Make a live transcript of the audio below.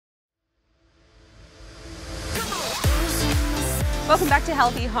Welcome back to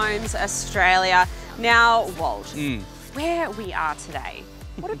Healthy Homes Australia. Now, Walt, where we are today,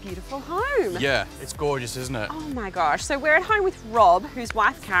 what a beautiful home. Yeah, it's gorgeous, isn't it? Oh my gosh. So we're at home with Rob, whose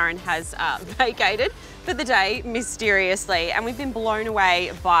wife Karen has vacated for the day mysteriously, and we've been blown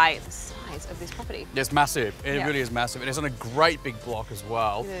away by the size of this property. It's massive. It really is massive. And it's on a great big block as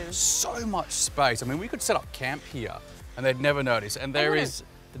well. It is. So much space. I mean, we could set up camp here and they'd never notice. And there is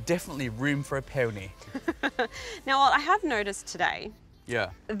definitely room for a pony. Now, Walt, I have noticed today,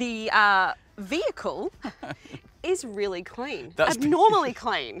 the vehicle is really clean. Abnormally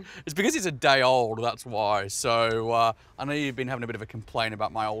clean. It's because it's a day old, that's why. So I know you've been having a bit of a complaint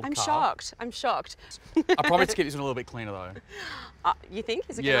about my old car. I'm shocked. I promise to keep this one a little bit cleaner though. You think?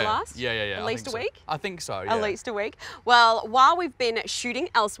 Is it going to last? Yeah. At least a week? I think so, yeah. At least a week. Well, while we've been shooting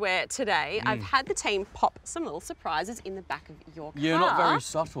elsewhere today, I've had the team pop some little surprises in the back of your car. You're not very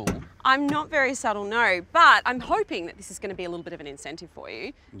subtle. I'm not very subtle, no, but I'm hoping that this is going to be a little bit of an incentive for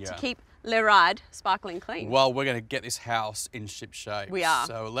you to keep Le Ride sparkling clean. Well, we're going to get this house in ship shape. We are.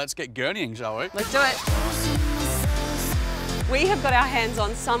 So let's get gurneying, shall we? Let's do it. We have got our hands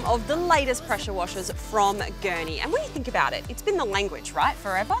on some of the latest pressure washers from Gerni. And when you think about it, it's been the language, right,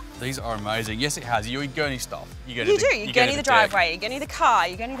 forever? These are amazing. Yes, it has. You Gerni stuff. You do. You Gerni the driveway, you Gerni the car,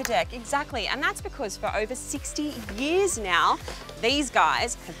 you Gerni the deck. Exactly. And that's because for over 60 years now, these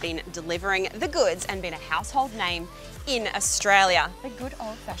guys have been delivering the goods and been a household name in Australia. The good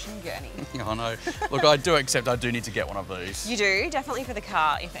old-fashioned Gerni. Yeah, I know. Look, I do accept I do need to get one of these. You do? Definitely for the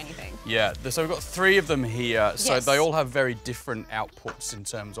car, if anything. Yeah, so we've got 3 of them here. So they all have very different outputs in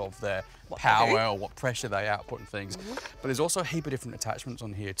terms of their power or what pressure they output and things. But there's also a heap of different attachments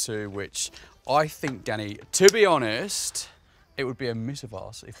on here too, which I think, Dani, to be honest, it would be a miss of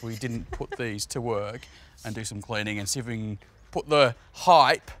us if we didn't put these to work and do some cleaning and see if we can put the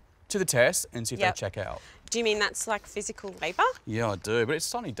hype to the test and see if they check out. Do you mean that's like physical labour? Yeah, I do, but it's a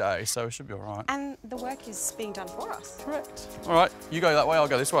sunny day, so it should be all right. And the work is being done for us. Correct. All right, you go that way, I'll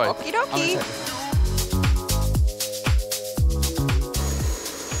go this way. Okie dokie.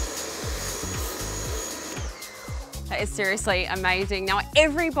 That is seriously amazing. Now,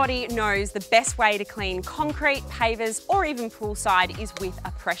 everybody knows the best way to clean concrete, pavers, or even poolside is with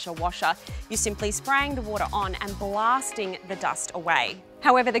a pressure washer. You're simply spraying the water on and blasting the dust away.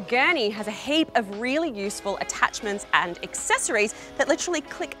 However, the Gerni has a heap of really useful attachments and accessories that literally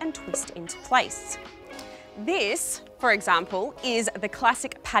click and twist into place. This, for example, is the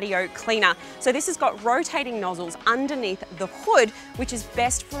classic patio cleaner. So this has got rotating nozzles underneath the hood, which is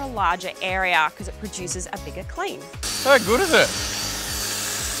best for a larger area because it produces a bigger clean. How good is it?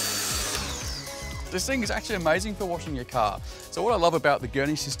 This thing is actually amazing for washing your car. So what I love about the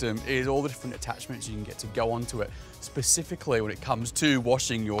Gerni system is all the different attachments you can get to go onto it, specifically when it comes to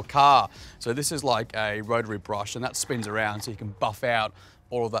washing your car. So this is like a rotary brush and that spins around so you can buff out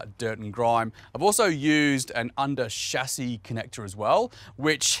all of that dirt and grime. I've also used an under chassis connector as well,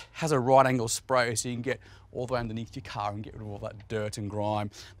 which has a right angle spray so you can get all the way underneath your car and get rid of all that dirt and grime.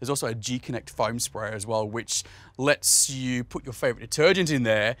 There's also a G-Connect foam sprayer as well, which lets you put your favorite detergent in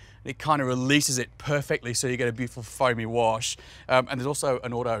there and it kind of releases it perfectly so you get a beautiful foamy wash. And there's also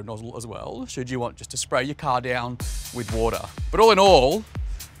an auto nozzle as well, should you want just to spray your car down with water. But all in all,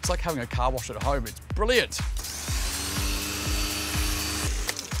 it's like having a car wash at home. It's brilliant.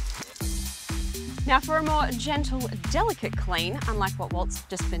 Now for a more gentle, delicate clean, unlike what Walt's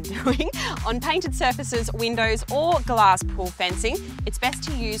just been doing, on painted surfaces, windows or glass pool fencing, it's best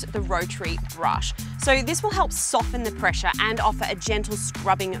to use the rotary brush. So this will help soften the pressure and offer a gentle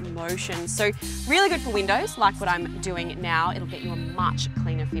scrubbing motion. So really good for windows, like what I'm doing now. It'll get you a much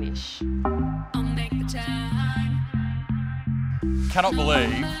cleaner finish. Cannot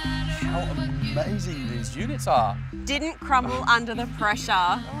believe how amazing these units are. Didn't crumble under the pressure.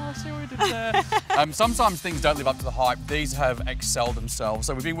 Oh, I see what we did there. Sometimes things don't live up to the hype. These have excelled themselves.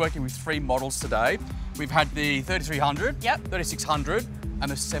 So we've been working with 3 models today. We've had the 3300, 3600,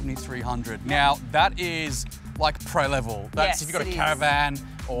 and the 7300. Now that is like pro level. That's if you've got a caravan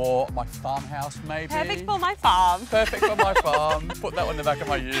or my farmhouse maybe. Perfect for my farm. Perfect for my farm. Put that one in the back of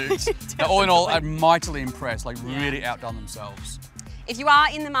my ute. Now, all in all, I'm mightily impressed, like really outdone themselves. If you are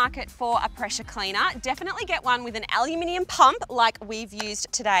in the market for a pressure cleaner, definitely get one with an aluminium pump like we've used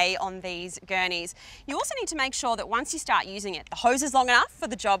today on these Gernis. You also need to make sure that once you start using it, the hose is long enough for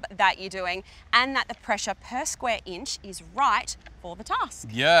the job that you're doing and that the pressure per square inch is right for the task.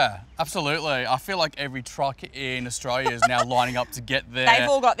 Yeah, absolutely. I feel like every truck in Australia is now lining up to get there. They've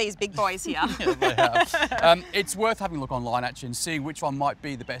all got these big boys here. Yeah, they have. It's worth having a look online actually and seeing which one might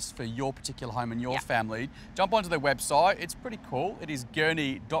be the best for your particular home and your family. Jump onto their website. It's pretty cool. It is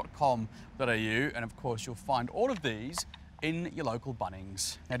gerni.com.au and of course you'll find all of these in your local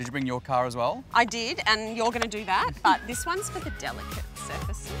Bunnings. Now, did you bring your car as well? I did, and you're going to do that, but this one's for the delicate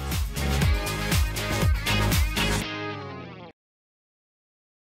surfaces.